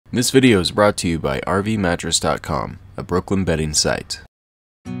This video is brought to you by RVmattress.com, a Brooklyn bedding site.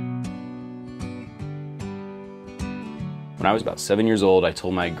 When I was about 7 years old, I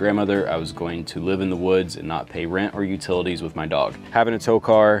told my grandmother I was going to live in the woods and not pay rent or utilities with my dog. Having a tow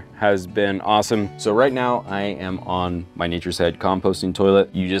car has been awesome. So right now I am on my Nature's Head composting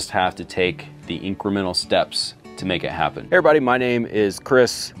toilet. You just have to take the incremental steps to make it happen. Hey everybody, my name is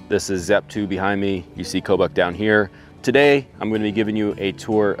Chris. This is Zep2 behind me. You see Kobuk down here. Today, I'm going to be giving you a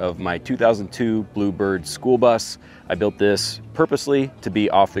tour of my 2002 Bluebird school bus. I built this purposely to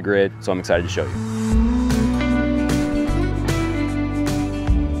be off the grid, so I'm excited to show you.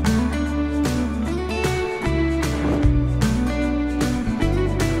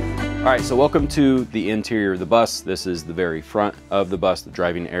 All right, so welcome to the interior of the bus. This is the very front of the bus. The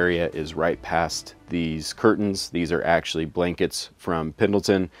driving area is right past these curtains. These are actually blankets from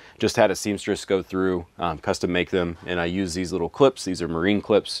Pendleton. Just had a seamstress go through, custom make them, and I use these little clips. These are marine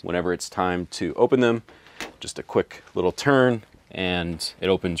clips. Whenever it's time to open them, just a quick little turn and it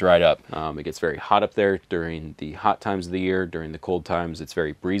opens right up. It gets very hot up there during the hot times of the year. During the cold times, it's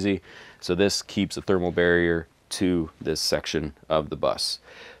very breezy. So this keeps a thermal barrier to this section of the bus.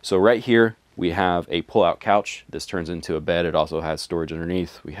 So right here we have a pull-out couch. This turns into a bed. It also has storage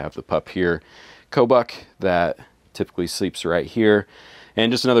underneath. We have the pup here, Kobuk, that typically sleeps right here, and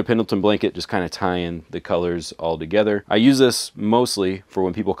just another Pendleton blanket, just kind of tying the colors all together. I use this mostly for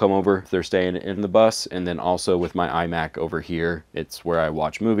when people come over, if they're staying in the bus, and then also with my iMac over here. It's where I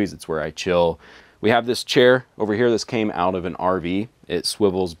watch movies, it's where I chill. We have this chair over here. This came out of an RV. It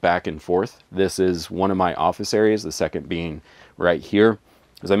swivels back and forth. This is one of my office areas, the second being right here.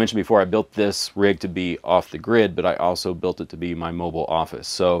 As I mentioned before, I built this rig to be off the grid, but I also built it to be my mobile office.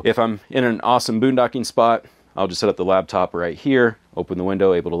 So if I'm in an awesome boondocking spot, I'll just set up the laptop right here, open the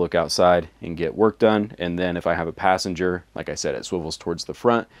window, able to look outside and get work done. And then if I have a passenger, like I said, it swivels towards the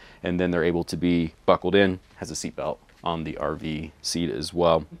front, and then they're able to be buckled in, has a seatbelt on the RV seat as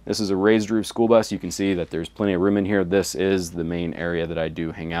well. This is a raised roof school bus. You can see that there's plenty of room in here. This is the main area that I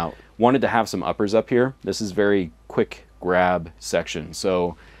do hang out. Wanted to have some uppers up here. This is very quick grab section.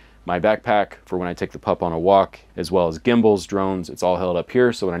 So my backpack for when I take the pup on a walk, as well as gimbals, drones, it's all held up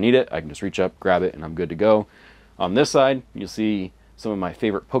here. So when I need it, I can just reach up, grab it, and I'm good to go. On this side, you'll see some of my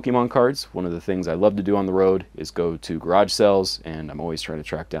favorite Pokemon cards. One of the things I love to do on the road is go to garage sales, and I'm always trying to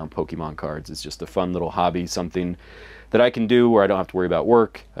track down Pokemon cards. It's just a fun little hobby, something that I can do where I don't have to worry about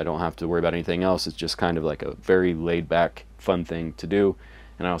work. I don't have to worry about anything else. It's just kind of like a very laid back, fun thing to do.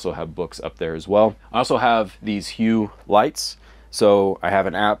 And I also have books up there as well. I also have these hue lights. So I have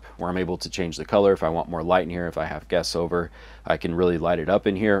an app where I'm able to change the color. If I want more light in here, if I have guests over, I can really light it up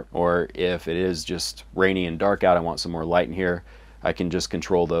in here. Or if it is just rainy and dark out, I want some more light in here, I can just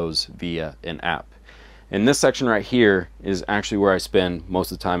control those via an app. And this section right here is actually where I spend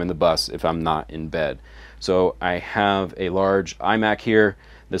most of the time in the bus if I'm not in bed. So I have a large iMac here.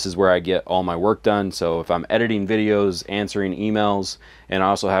 This is where I get all my work done. So if I'm editing videos, answering emails, and I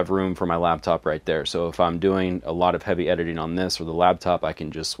also have room for my laptop right there. So if I'm doing a lot of heavy editing on this or the laptop, I can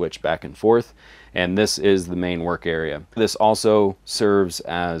just switch back and forth. And this is the main work area. This also serves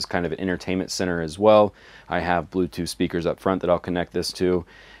as kind of an entertainment center as well. I have Bluetooth speakers up front that I'll connect this to.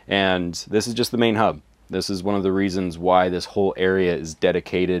 And this is just the main hub. This is one of the reasons why this whole area is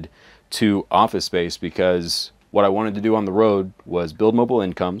dedicated to office space, because what I wanted to do on the road was build mobile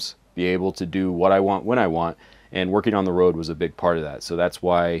incomes, be able to do what I want when I want, and working on the road was a big part of that. So that's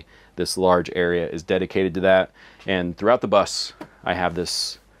why this large area is dedicated to that. And throughout the bus, I have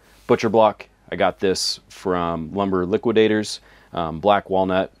this butcher block. I got this from Lumber Liquidators. Black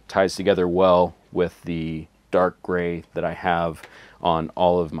walnut ties together well with the dark gray that I have on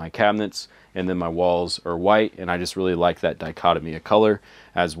all of my cabinets. And then my walls are white, and I just really like that dichotomy of color,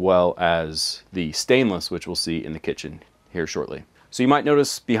 as well as the stainless, which we'll see in the kitchen here shortly. So you might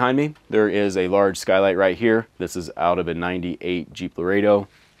notice behind me, there is a large skylight right here. This is out of a 98 Jeep Laredo.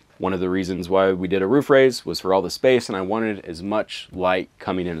 One of the reasons why we did a roof raise was for all the space, and I wanted as much light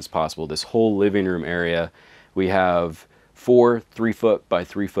coming in as possible. This whole living room area, we have 4 3-foot by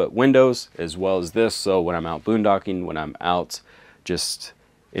 3-foot windows, as well as this. So when I'm out boondocking, when I'm out just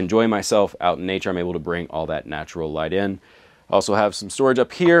enjoying myself out in nature, I'm able to bring all that natural light in. Also have some storage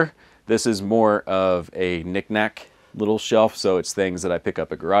up here. This is more of a knick-knack little shelf, so it's things that I pick up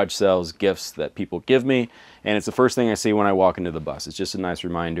at garage sales, gifts that people give me, and it's the first thing I see when I walk into the bus. It's just a nice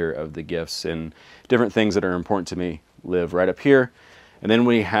reminder of the gifts and different things that are important to me live right up here. And then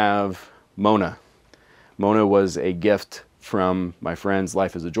we have Mona. Mona was a gift from my friend's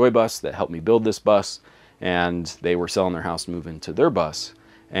Life is a Joy bus that helped me build this bus, and they were selling their house to move into their bus,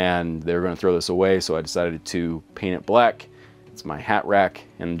 and they were going to throw this away, so I decided to paint it black. That's my hat rack,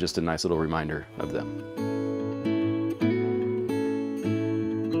 and just a nice little reminder of them.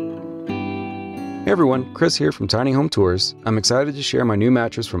 Hey everyone, Chris here from Tiny Home Tours. I'm excited to share my new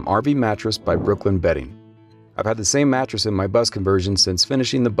mattress from RV Mattress by Brooklyn Bedding. I've had the same mattress in my bus conversion since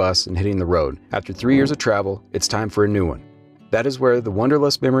finishing the bus and hitting the road. After 3 years of travel, it's time for a new one. That is where the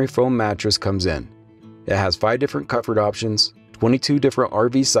Wonderlust Memory Foam mattress comes in. It has 5 different comfort options, 22 different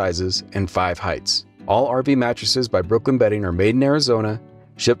RV sizes, and 5 heights. All RV mattresses by Brooklyn Bedding are made in Arizona,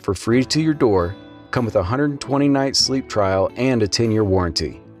 shipped for free to your door, come with a 120-night sleep trial and a 10-year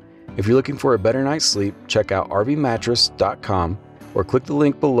warranty. If you're looking for a better night's sleep, check out rvmattress.com or click the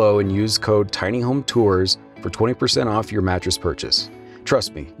link below and use code TINYHOMETOURS for 20% off your mattress purchase.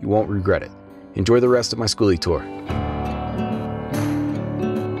 Trust me, you won't regret it. Enjoy the rest of my skoolie tour.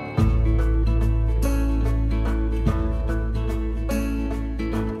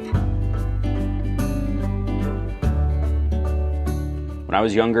 When I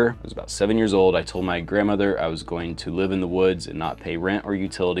was younger, I was about 7 years old, I told my grandmother I was going to live in the woods and not pay rent or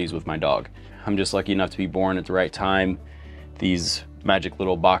utilities with my dog. I'm just lucky enough to be born at the right time. These magic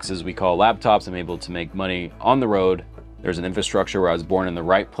little boxes we call laptops, I'm able to make money on the road. There's an infrastructure where I was born in the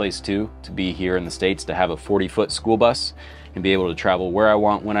right place too, to be here in the States, to have a 40-foot school bus and be able to travel where I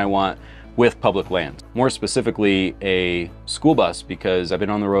want, when I want, with public land. More specifically, a school bus, because I've been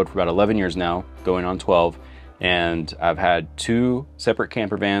on the road for about 11 years now, going on 12, and I've had 2 separate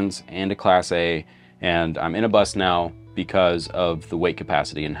camper vans and a Class A, and I'm in a bus now because of the weight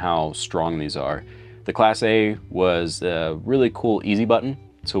capacity and how strong these are. The Class A was a really cool easy button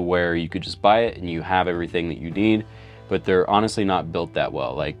to where you could just buy it and you have everything that you need, but they're honestly not built that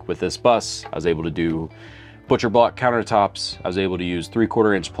well. Like with this bus, I was able to do butcher block countertops. I was able to use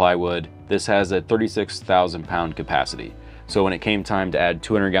 3/4 inch plywood. This has a 36,000 pound capacity. So when it came time to add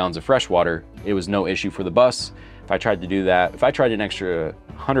 200 gallons of fresh water, it was no issue for the bus. If I tried to do that, if I tried an extra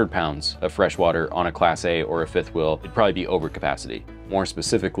 100 pounds of fresh water on a Class A or a 5th wheel, it'd probably be over capacity. More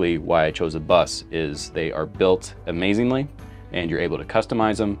specifically, why I chose a bus is they are built amazingly and you're able to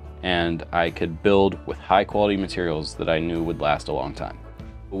customize them, and I could build with high quality materials that I knew would last a long time.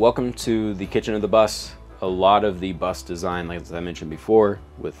 Welcome to the kitchen of the bus. A lot of the bus design, like I mentioned before,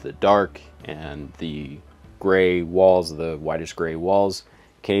 with the dark and the gray walls, the whitish gray walls,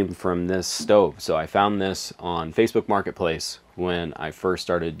 came from this stove. So I found this on Facebook Marketplace when I first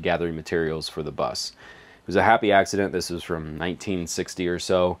started gathering materials for the bus. It was a happy accident. This was from 1960 or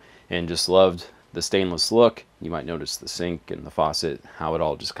so, and just loved the stainless look. You might notice the sink and the faucet, how it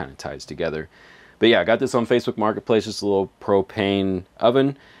all just kind of ties together. But yeah, I got this on Facebook Marketplace, just a little propane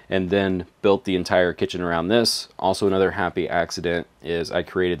oven, and then built the entire kitchen around this. Also another happy accident is I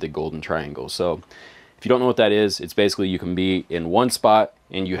created the golden triangle. So if you don't know what that is, it's basically you can be in one spot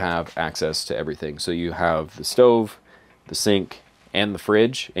and you have access to everything. So you have the stove, the sink, and the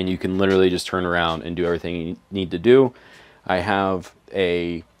fridge, and you can literally just turn around and do everything you need to do. I have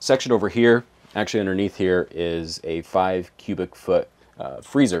a section over here. Actually underneath here is a 5 cubic foot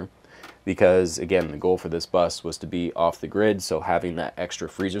freezer, because again, the goal for this bus was to be off the grid, so having that extra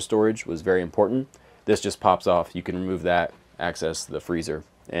freezer storage was very important. This just pops off. You can remove that, access the freezer,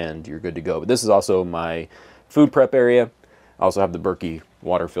 and you're good to go. But this is also my food prep area. I also have the Berkey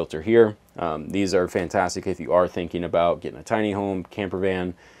water filter here. These are fantastic if you are thinking about getting a tiny home, camper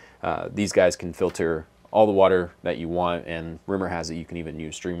van. These guys can filter all the water that you want, and rumor has it you can even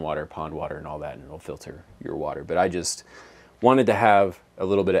use stream water, pond water, and all that, and it'll filter your water. But I just wanted to have a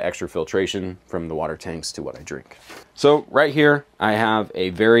little bit of extra filtration from the water tanks to what I drink. So right here, I have a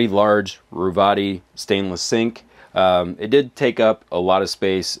very large Ruvati stainless sink. It did take up a lot of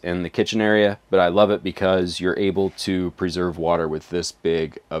space in the kitchen area, but I love it because you're able to preserve water with this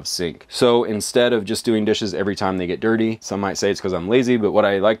big of sink. So instead of just doing dishes every time they get dirty, some might say it's because I'm lazy, but what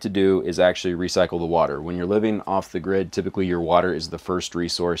I like to do is actually recycle the water. When you're living off the grid, typically your water is the first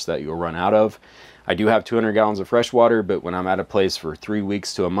resource that you'll run out of. I do have 200 gallons of fresh water, but when I'm at a place for 3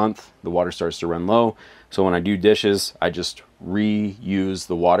 weeks to a month, the water starts to run low. So when I do dishes, I just reuse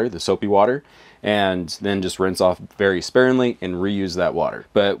the water, the soapy water, and then just rinse off very sparingly and reuse that water.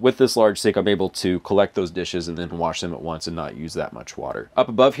 But with this large sink, I'm able to collect those dishes and then wash them at once and not use that much water. Up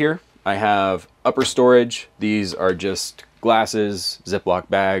above here, I have upper storage. These are just glasses, Ziploc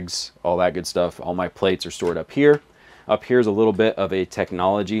bags, all that good stuff. All my plates are stored up here. Up here is a little bit of a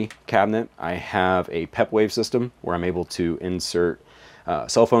technology cabinet. I have a PepWave system where I'm able to insert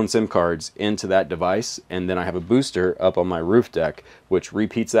cell phone SIM cards into that device, and then I have a booster up on my roof deck which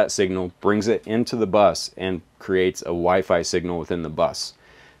repeats that signal, brings it into the bus, and creates a Wi-Fi signal within the bus.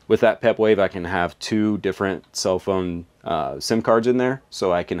 With that PepWave, I can have 2 different cell phone SIM cards in there,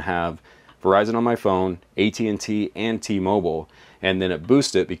 so I can have Verizon on my phone, AT&T, and T-Mobile, and then it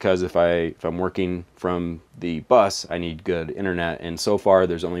boosts it because if I'm working from the bus, I need good internet. And so far,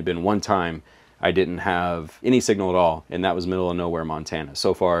 there's only been one time I didn't have any signal at all, and that was middle of nowhere, Montana.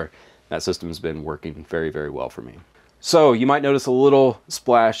 So far, that system's been working very, very well for me. So you might notice a little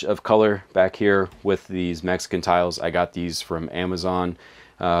splash of color back here with these Mexican tiles. I got these from Amazon.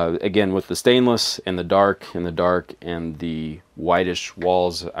 Again, with the stainless and the dark and the whitish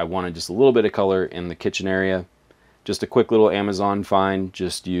walls, I wanted just a little bit of color in the kitchen area. Just a quick little Amazon find,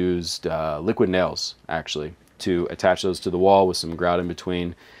 just used liquid nails actually to attach those to the wall with some grout in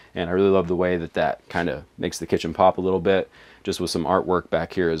between. And I really love the way that that kind of makes the kitchen pop a little bit, just with some artwork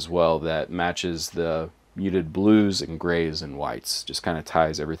back here as well that matches the muted blues and grays and whites. Just kind of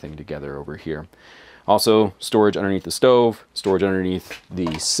ties everything together over here. Also, storage underneath the stove, storage underneath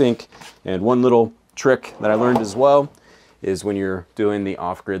the sink. And one little trick that I learned as well is when you're doing the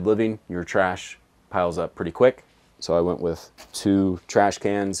off-grid living, your trash piles up pretty quick. So I went with 2 trash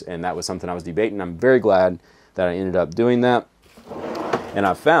cans, and that was something I was debating. I'm very glad that I ended up doing that. And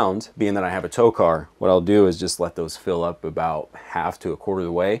I've found, being that I have a tow car, what I'll do is just let those fill up about half to a quarter of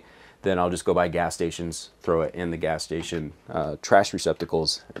the way. Then I'll just go by gas stations, throw it in the gas station trash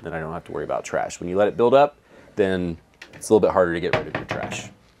receptacles, and then I don't have to worry about trash. When you let it build up, then it's a little bit harder to get rid of your trash.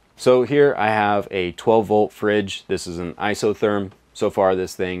 So here I have a 12-volt fridge. This is an isotherm. So far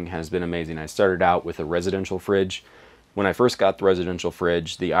this thing has been amazing. I started out with a residential fridge. When I first got the residential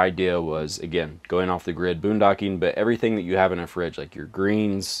fridge, the idea was, again, going off the grid, boondocking, but everything that you have in a fridge, like your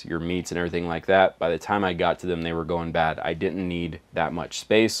greens, your meats, and everything like that, by the time I got to them, they were going bad. I didn't need that much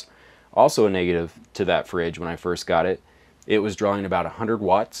space. Also a negative to that fridge when I first got it, it was drawing about 100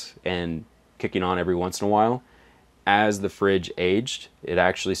 watts and kicking on every once in a while. As the fridge aged, it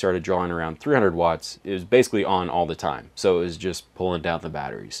actually started drawing around 300 watts. It was basically on all the time. So it was just pulling down the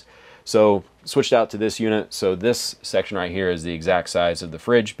batteries. So switched out to this unit. So this section right here is the exact size of the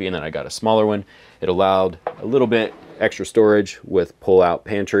fridge, being that I got a smaller one. It allowed a little bit extra storage with pull-out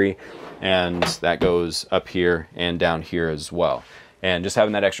pantry, and that goes up here and down here as well. And just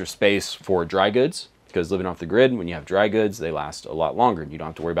having that extra space for dry goods, because living off the grid, when you have dry goods, they last a lot longer. You don't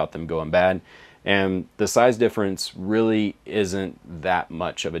have to worry about them going bad. And the size difference really isn't that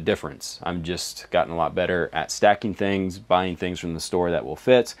much of a difference. I'm just gotten a lot better at stacking things, buying things from the store that will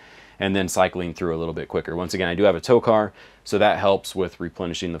fit, and then cycling through a little bit quicker. Once again, I do have a tow car, so that helps with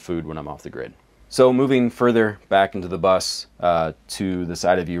replenishing the food when I'm off the grid. So moving further back into the bus, to the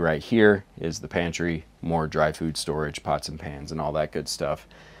side of you right here is the pantry, more dry food storage, pots and pans, and all that good stuff.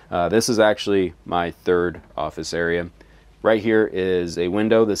 This is actually my third office area. Right here is a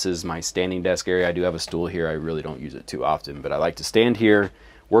window. This is my standing desk area. I do have a stool here. I really don't use it too often, but I like to stand here,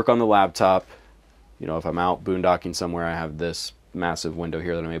 work on the laptop. You know, if I'm out boondocking somewhere, I have this massive window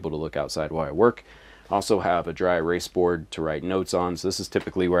here that I'm able to look outside while I work. I also have a dry erase board to write notes on. So this is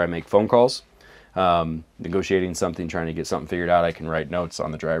typically where I make phone calls. Negotiating something, trying to get something figured out, I can write notes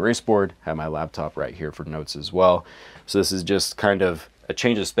on the dry erase board, have my laptop right here for notes as well. So this is just kind of a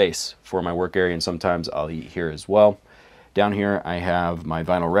change of space for my work area, and sometimes I'll eat here as well. Down here I have my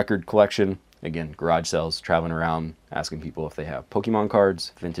vinyl record collection. Again, garage sales, traveling around, asking people if they have Pokemon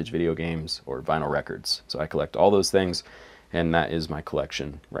cards, vintage video games, or vinyl records. So I collect all those things, and that is my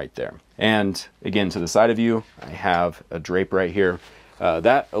collection right there. And again, to the side of you, I have a drape right here.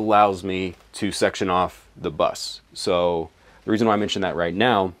 That allows me to section off the bus. So the reason why I mention that right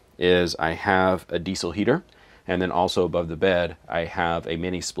now is I have a diesel heater, and then also above the bed, I have a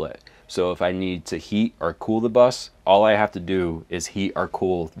mini split. So if I need to heat or cool the bus, all I have to do is heat or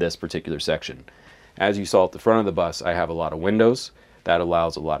cool this particular section. As you saw at the front of the bus, I have a lot of windows. That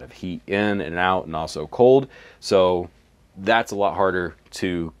allows a lot of heat in and out, and also cold. So that's a lot harder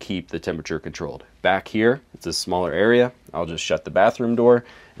to keep the temperature controlled. Back here, it's a smaller area. I'll just shut the bathroom door,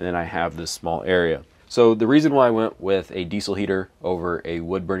 and then I have this small area. So the reason why I went with a diesel heater over a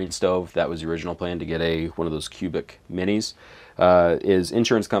wood burning stove, that was the original plan, to get one of those cubic minis, is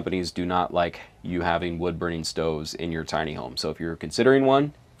insurance companies do not like you having wood burning stoves in your tiny home. So if you're considering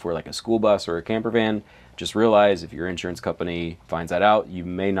one for like a school bus or a camper van, just realize if your insurance company finds that out, you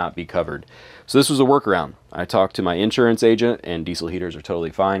may not be covered. So this was a workaround. I talked to my insurance agent, and diesel heaters are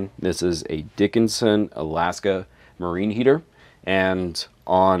totally fine. This is a Dickinson Alaska marine heater, and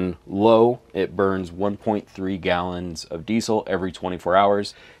on low, it burns 1.3 gallons of diesel every 24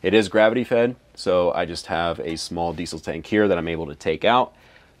 hours. It is gravity fed, so I just have a small diesel tank here that I'm able to take out,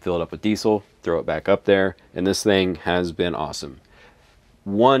 fill it up with diesel, throw it back up there, and this thing has been awesome.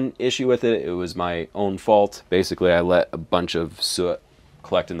 One issue with it, it was my own fault. Basically, I let a bunch of soot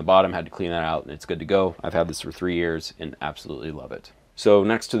collect in the bottom, had to clean that out, and it's good to go. I've had this for 3 years and absolutely love it. So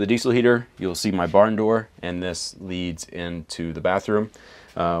next to the diesel heater, you'll see my barn door, and this leads into the bathroom.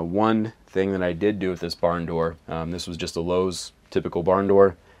 One thing that I did do with this barn door, this was just a Lowe's typical barn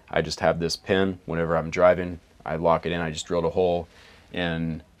door. I just have this pin whenever I'm driving. I lock it in. I just drilled a hole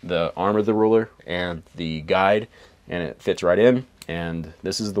in the arm of the ruler and the guide, and it fits right in. And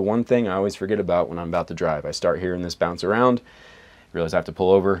this is the one thing I always forget about when I'm about to drive. I start hearing this bounce around, realize I have to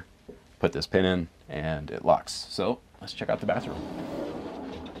pull over, put this pin in, and it locks. So let's check out the bathroom.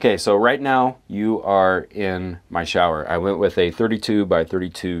 Okay, so right now you are in my shower. I went with a 32 by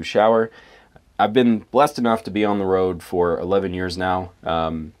 32 shower. I've been blessed enough to be on the road for 11 years now.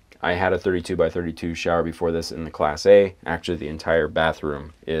 I had a 32 by 32 shower before this in the Class A. Actually, the entire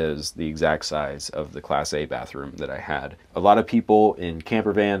bathroom is the exact size of the Class A bathroom that I had. A lot of people in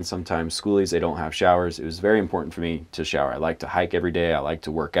camper vans, sometimes skoolies, they don't have showers. It was very important for me to shower. I like to hike every day. I like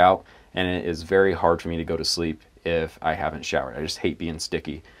to work out, and it is very hard for me to go to sleep if I haven't showered. I just hate being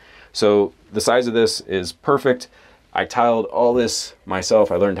sticky. So the size of this is perfect. I tiled all this myself.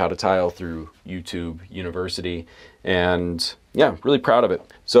 I learned how to tile through YouTube University, and yeah, really proud of it.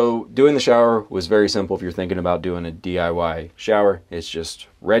 So doing the shower was very simple. If you're thinking about doing a DIY shower, it's just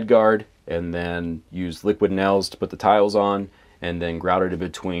red guard and then use liquid nails to put the tiles on, and then grout it in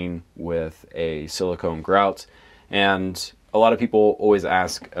between with a silicone grout. And a lot of people always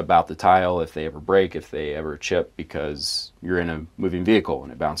ask about the tile, if they ever break, if they ever chip, because you're in a moving vehicle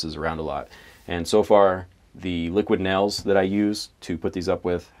and it bounces around a lot. And so far, the liquid nails that I use to put these up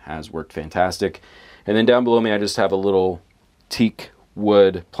with has worked fantastic. And then down below me, I just have a little teak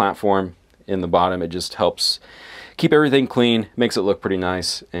wood platform in the bottom. It just helps keep everything clean, makes it look pretty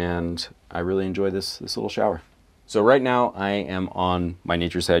nice, and I really enjoy this little shower. So right now, I am on my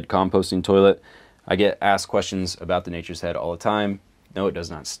Nature's Head composting toilet. I get asked questions about the Nature's Head all the time. No, it does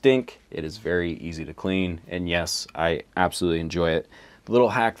not stink. It is very easy to clean. And yes, I absolutely enjoy it. The little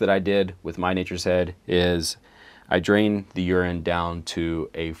hack that I did with my Nature's Head is I drain the urine down to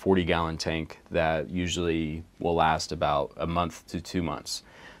a 40-gallon tank that usually will last about a month to 2 months.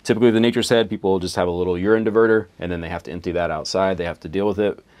 Typically with the Nature's Head, people just have a little urine diverter, and then they have to empty that outside. They have to deal with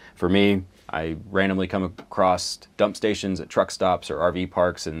it. For me, I randomly come across dump stations at truck stops or RV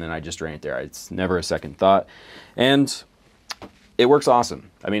parks, and then I just drain it there. It's never a second thought. And it works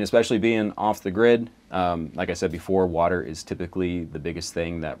awesome. I mean, especially being off the grid. Like I said before, water is typically the biggest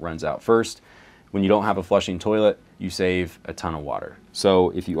thing that runs out first. When you don't have a flushing toilet, you save a ton of water.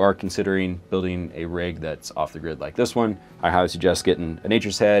 So if you are considering building a rig that's off the grid like this one, I highly suggest getting a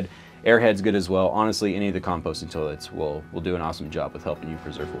Nature's Head. Airhead's good as well. Honestly, any of the composting toilets will do an awesome job with helping you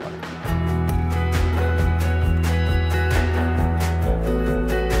preserve the water.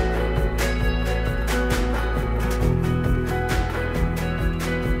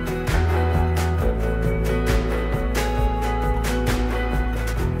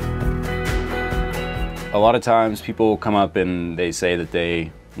 A lot of times people come up and they say that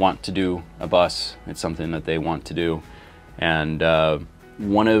they want to do a bus. It's something that they want to do. And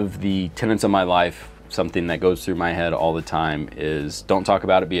one of the tenets of my life, something that goes through my head all the time, is don't talk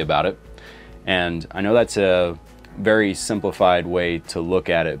about it, be about it. And I know that's a very simplified way to look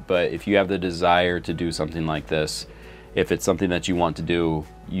at it, but if you have the desire to do something like this, if it's something that you want to do,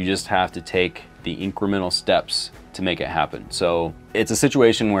 you just have to take the incremental steps to make it happen. So it's a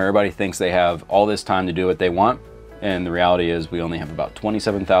situation where everybody thinks they have all this time to do what they want, and the reality is we only have about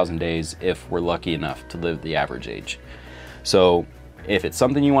 27,000 days if we're lucky enough to live the average age. So if it's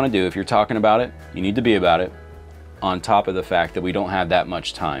something you want to do, if you're talking about it, you need to be about it, on top of the fact that we don't have that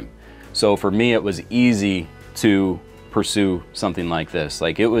much time. So for me, it was easy to pursue something like this.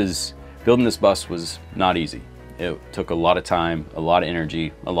 Like, it was, building this bus was not easy. It took a lot of time, a lot of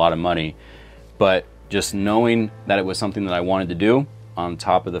energy, a lot of money, but just knowing that it was something that I wanted to do, on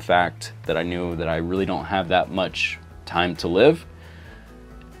top of the fact that I knew that I really don't have that much time to live,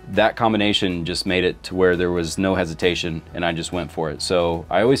 that combination just made it to where there was no hesitation, and I just went for it. So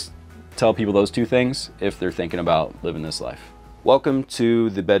I always tell people those two things if they're thinking about living this life. Welcome to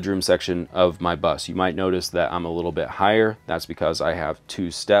the bedroom section of my bus. You might notice that I'm a little bit higher. That's because I have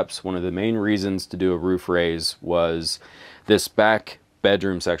 2 steps. One of the main reasons to do a roof raise was this back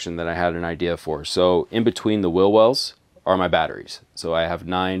bedroom section that I had an idea for. So in between the wheel wells are my batteries. So I have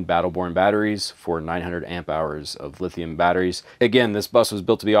 9 Battleborn batteries for 900 amp hours of lithium batteries. Again, this bus was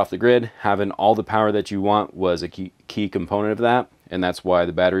built to be off the grid. Having all the power that you want was a key component of that, and that's why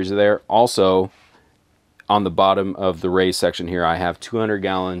the batteries are there. Also, on the bottom of the raised section here, I have 200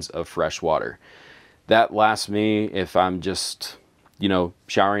 gallons of fresh water. That lasts me if I'm just,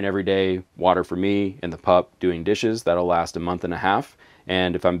 showering every day, water for me and the pup, doing dishes. That'll last a month and a half.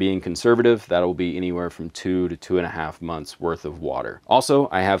 And if I'm being conservative, that'll be anywhere from 2 to 2.5 months worth of water. Also,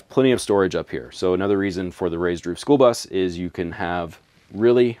 I have plenty of storage up here. So another reason for the raised roof school bus is you can have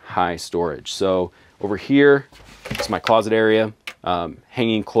really high storage. So over here, it's my closet area,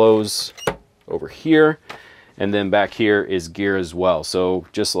 hanging clothes over here. And then back here is gear as well. So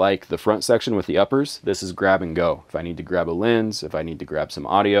just like the front section with the uppers, this is grab and go. If I need to grab a lens, if I need to grab some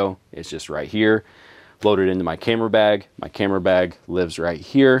audio, it's just right here. Load it into my camera bag. My camera bag lives right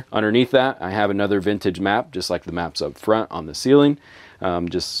here. Underneath that, I have another vintage map, just like the maps up front on the ceiling.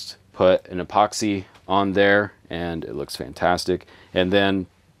 Just put an epoxy on there and it looks fantastic. And then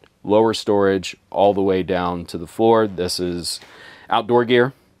lower storage all the way down to the floor. This is outdoor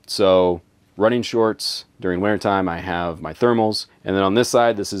gear. So running shorts during wintertime, I have my thermals. And then on this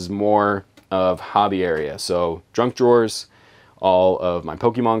side, this is more of hobby area. So junk drawers, all of my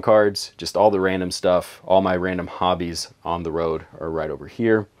Pokemon cards, just all the random stuff, all my random hobbies on the road are right over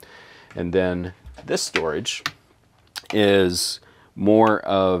here. And then this storage is more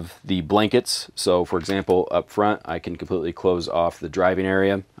of the blankets. So for example, up front, I can completely close off the driving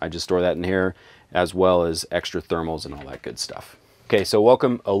area. I just store that in here, as well as extra thermals and all that good stuff. Okay, so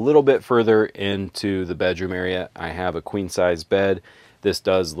welcome a little bit further into the bedroom area. I have a queen size bed. This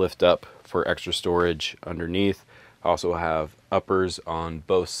does lift up for extra storage underneath. I also have uppers on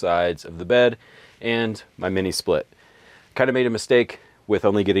both sides of the bed and my mini split. Kind of made a mistake with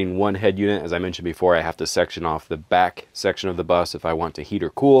only getting one head unit. As I mentioned before, I have to section off the back section of the bus if I want to heat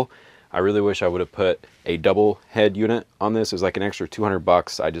or cool. I really wish I would have put a double head unit on this. It was like an extra 200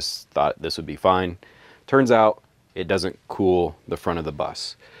 bucks. I just thought this would be fine. Turns out it doesn't cool the front of the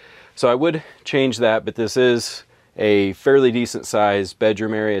bus. So I would change that, but this is a fairly decent sized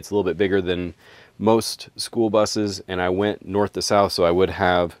bedroom area. It's a little bit bigger than most school buses, and I went north to south, so I would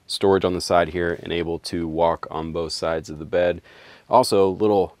have storage on the side here and able to walk on both sides of the bed. Also,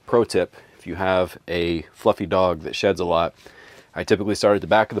 little pro tip, if you have a fluffy dog that sheds a lot, I typically start at the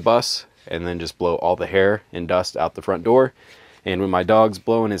back of the bus and then just blow all the hair and dust out the front door. And when my dog's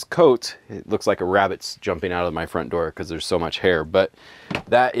blowing his coat, it looks like a rabbit's jumping out of my front door because there's so much hair. But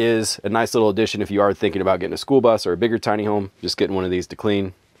that is a nice little addition if you are thinking about getting a school bus or a bigger tiny home. Just getting one of these to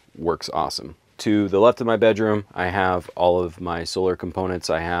clean works awesome. To the left of my bedroom, I have all of my solar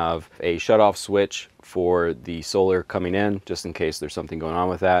components. I have a shutoff switch for the solar coming in, just in case there's something going on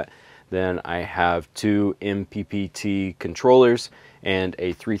with that. Then I have two MPPT controllers and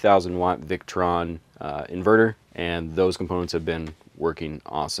a 3000 watt Victron inverter, and those components have been working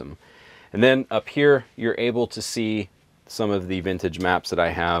awesome. And then up here, you're able to see some of the vintage maps that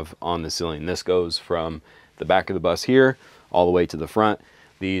I have on the ceiling. This goes from the back of the bus here all the way to the front.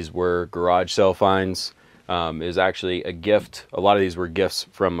 These were garage sale finds. It was actually a gift. A lot of these were gifts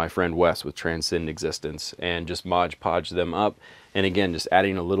from my friend Wes with Transcend Existence, and just Mod Podge them up. And again, just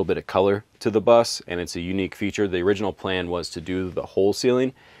adding a little bit of color to the bus, and it's a unique feature. The original plan was to do the whole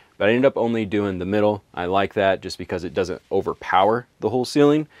ceiling, but I ended up only doing the middle. I like that just because it doesn't overpower the whole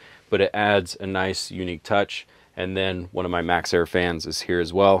ceiling, but it adds a nice unique touch. And then one of my Max Air fans is here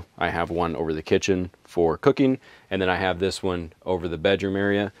as well. I have one over the kitchen for cooking, and then I have this one over the bedroom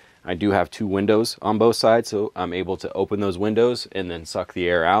area. I do have two windows on both sides, so I'm able to open those windows and then suck the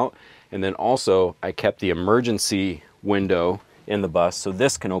air out. And then also I kept the emergency window in the bus, so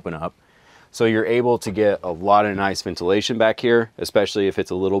this can open up. So you're able to get a lot of nice ventilation back here, especially if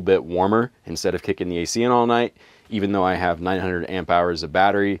it's a little bit warmer, instead of kicking the AC in all night. Even though I have 900 amp hours of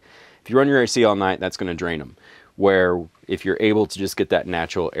battery, if you run your AC all night, that's going to drain them. Where if you're able to just get that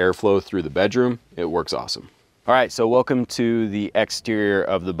natural airflow through the bedroom, it works awesome. All right, so welcome to the exterior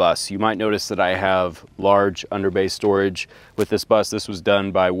of the bus. You might notice that I have large underbay storage with this bus. This was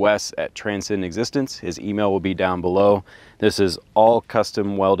done by Wes at Transcend Existence. His email will be down below. This is all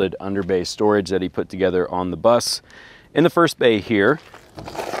custom welded underbay storage that he put together on the bus. In the first bay here,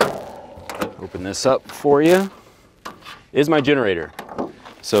 open this up for you, is my generator.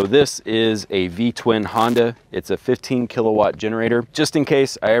 So this is a V-twin Honda. It's a 15 kilowatt generator. Just in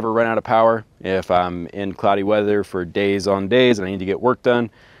case I ever run out of power, if I'm in cloudy weather for days on days and I need to get work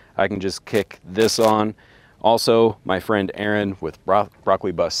done, I can just kick this on. Also, my friend Aaron with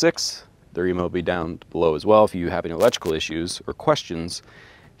Broccoli Bus 6, their email will be down below as well if you have any electrical issues or questions.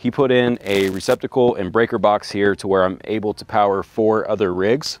 He put in a receptacle and breaker box here to where I'm able to power 4 other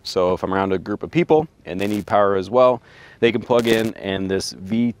rigs. So if I'm around a group of people and they need power as well, they can plug in, and this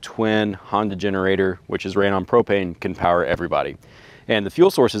V-twin Honda generator, which is ran on propane, can power everybody. And the fuel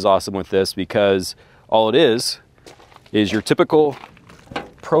source is awesome with this because all it is your typical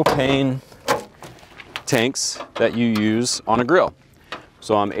propane tanks that you use on a grill.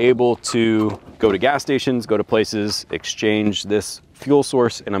 So I'm able to go to gas stations, go to places, exchange this fuel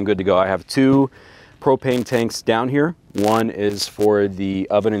source, and I'm good to go. I have 2 propane tanks down here. One is for the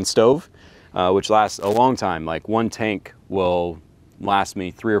oven and stove, which lasts a long time. Like, one tank will last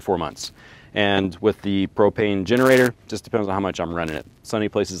me 3 or 4 months. And with the propane generator, just depends on how much I'm running it. Sunny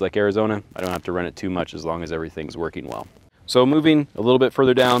places like Arizona, I don't have to run it too much as long as everything's working well. So moving a little bit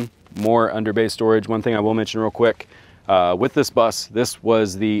further down, more under bay storage. One thing I will mention real quick, with this bus, this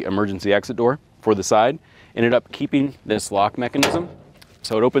was the emergency exit door for the side. Ended up keeping this lock mechanism.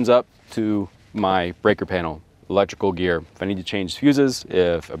 So it opens up to my breaker panel, electrical gear. If I need to change fuses,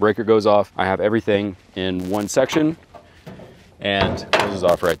 if a breaker goes off, I have everything in one section, and this is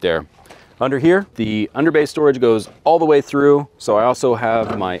off right there. Under here, the under bay storage goes all the way through. So I also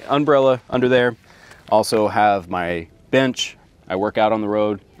have my umbrella under there. Also have my bench. I work out on the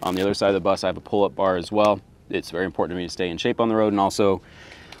road. On the other side of the bus, I have a pull-up bar as well. It's very important to me to stay in shape on the road, and also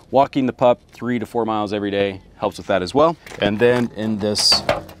walking the pup 3 to 4 miles every day helps with that as well. And then in this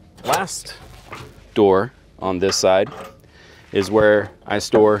last door on this side is where I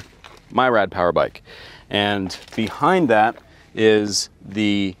store my rad power bike. And behind that is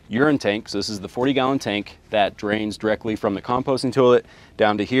the urine tank. So this is the 40-gallon tank that drains directly from the composting toilet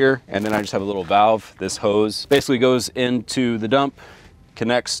down to here. And then I just have a little valve. This hose basically goes into the dump,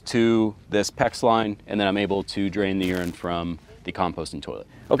 connects to this PEX line, and then I'm able to drain the urine from the composting toilet.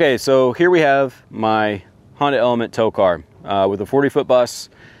 Okay, so here we have my Honda Element tow car. With a 40-foot bus,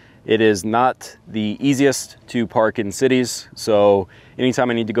 it is not the easiest to park in cities. So anytime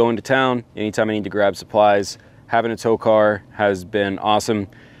I need to go into town, anytime I need to grab supplies, having a tow car has been awesome.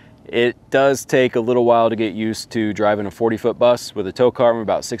 It does take a little while to get used to driving a 40-foot bus. With a tow car, I'm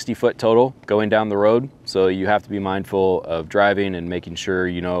about 60 foot total going down the road. So you have to be mindful of driving and making sure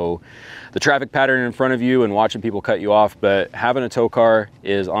you know the traffic pattern in front of you and watching people cut you off. But having a tow car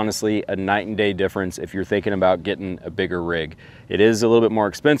is honestly a night and day difference if you're thinking about getting a bigger rig. It is a little bit more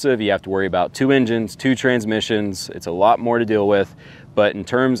expensive. You have to worry about 2 engines, 2 transmissions. It's a lot more to deal with. But in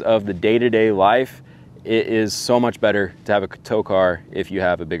terms of the day-to-day life, it is so much better to have a tow car if you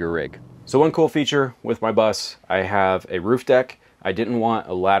have a bigger rig. So one cool feature with my bus, I have a roof deck. I didn't want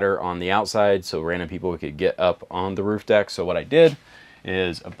a ladder on the outside so random people could get up on the roof deck. So what I did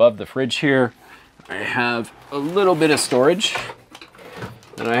is above the fridge here, I have a little bit of storage.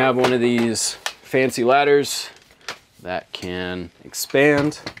 And I have one of these fancy ladders that can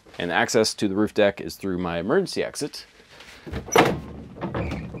expand, and access to the roof deck is through my emergency exit.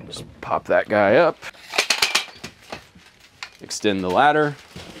 Just pop that guy up, extend the ladder,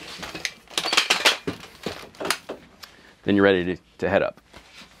 then you're ready to head up.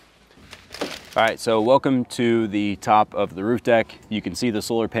 All right, so welcome to the top of the roof deck. You can see the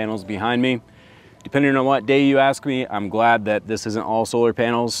solar panels behind me. Depending on what day you ask me, I'm glad that this isn't all solar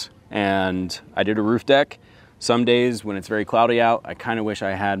panels and I did a roof deck. Some days when it's very cloudy out, I kind of wish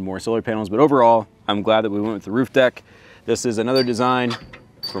I had more solar panels, but overall, I'm glad that we went with the roof deck. This is another design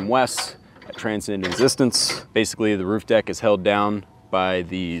from Wes at Transcend Existence. Basically, the roof deck is held down by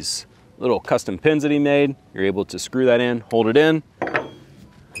these little custom pins that he made. You're able to screw that in, hold it in.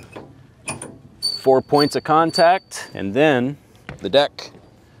 4 points of contact, and then the deck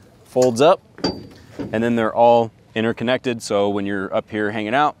folds up, and then they're all interconnected. So when you're up here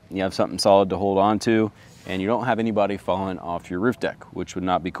hanging out, you have something solid to hold on to, and you don't have anybody falling off your roof deck, which would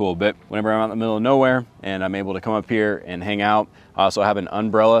not be cool. But whenever I'm out in the middle of nowhere and I'm able to come up here and hang out, I also have an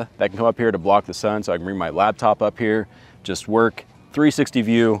umbrella that can come up here to block the sun, so I can bring my laptop up here, just work 360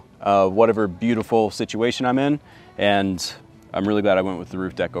 view of whatever beautiful situation I'm in. And I'm really glad I went with the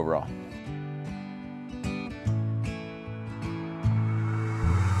roof deck overall.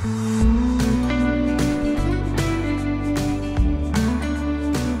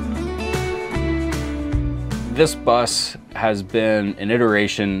 This bus has been an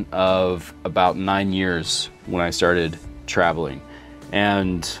iteration of about 9 years when I started traveling.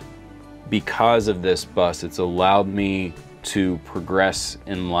 And because of this bus, it's allowed me to progress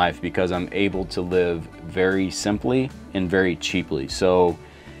in life because I'm able to live very simply and very cheaply. So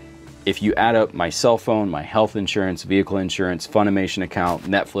if you add up my cell phone, my health insurance, vehicle insurance, Funimation account,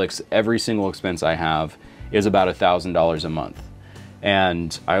 Netflix, every single expense I have is about $1,000 a month.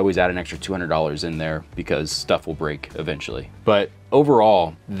 And I always add an extra $200 in there because stuff will break eventually. But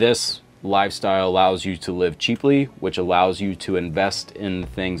overall, this lifestyle allows you to live cheaply, which allows you to invest in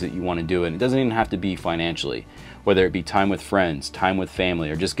things that you want to do. And it doesn't even have to be financially, whether it be time with friends, time with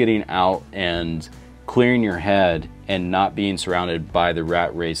family, or just getting out and clearing your head and not being surrounded by the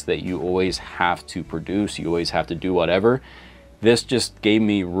rat race that you always have to produce, you always have to do whatever. This just gave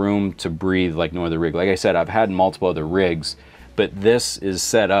me room to breathe like no other rig. Like I said, I've had multiple other rigs, but this is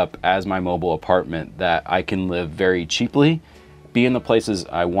set up as my mobile apartment that I can live very cheaply be in the places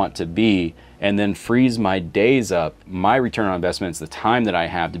I want to be, and then frees my days up, my return on investment is the time that I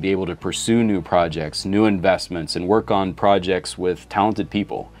have to be able to pursue new projects, new investments, and work on projects with talented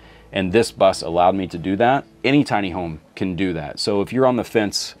people. And this bus allowed me to do that. Any tiny home can do that. So if you're on the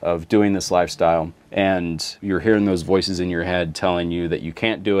fence of doing this lifestyle and you're hearing those voices in your head telling you that you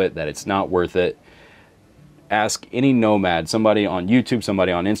can't do it, that it's not worth it, ask any nomad, somebody on YouTube,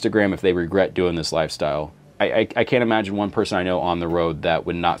 somebody on Instagram, if they regret doing this lifestyle. I can't imagine one person I know on the road that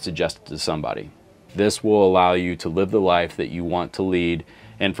would not suggest it to somebody. This will allow you to live the life that you want to lead.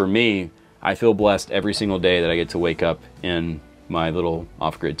 And for me, I feel blessed every single day that I get to wake up in my little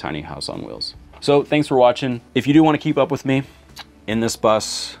off-grid tiny house on wheels. So thanks for watching. If you do want to keep up with me in this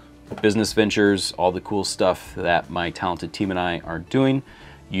bus, business ventures, all the cool stuff that my talented team and I are doing,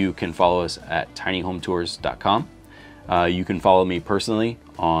 you can follow us at tinyhometours.com. You can follow me personally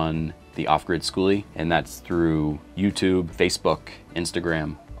on the Off-Grid Skoolie, and that's through YouTube, Facebook,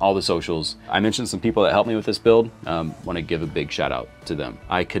 Instagram, all the socials. I mentioned some people that helped me with this build. Want to give a big shout out to them.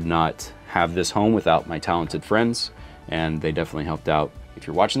 I could not have this home without my talented friends, and they definitely helped out. If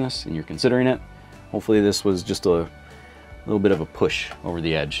you're watching this and you're considering it, hopefully this was just a little bit of a push over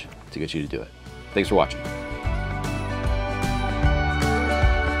the edge to get you to do it. Thanks for watching.